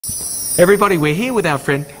Everybody, we're here with our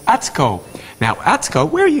friend Atsuko. Now, Atsuko,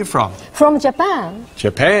 where are you from? From Japan.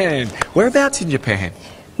 Japan. Whereabouts in Japan?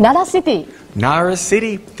 Nara City. Nara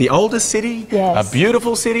City, the oldest city, Yes. a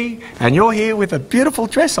beautiful city, and you're here with a beautiful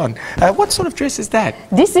dress on. What sort of dress is that?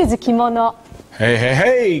 This is kimono. Hey, hey,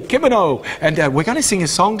 hey, kimono. And we're going to sing a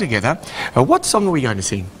song together. What song are we going to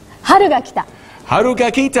sing? Haru ga kita. Haru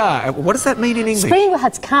ga kita. What does that mean in English? Spring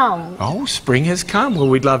has come. Oh, spring has come. Well,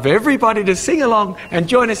 we'd love everybody to sing along and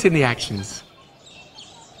join us in the actions.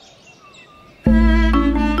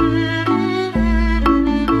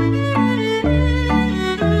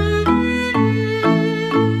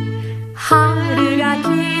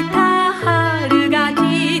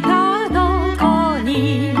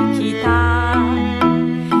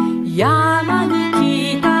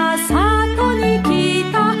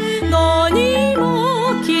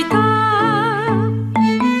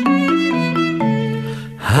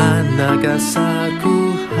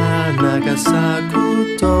 Hana ga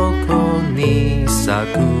saku, doko ni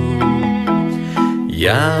saku.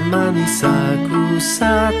 Yama ni saku,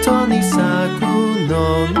 sato ni saku,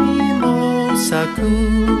 noni mo saku.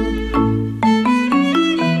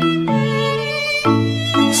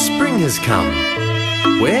 Spring has come.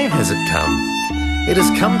 Where has it come? It has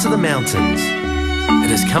come to the mountains. It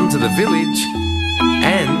has come to the village.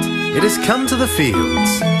 And it has come to the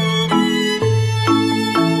fields.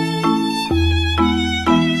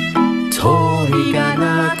 Tori ga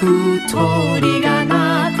naku, doko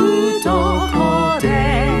de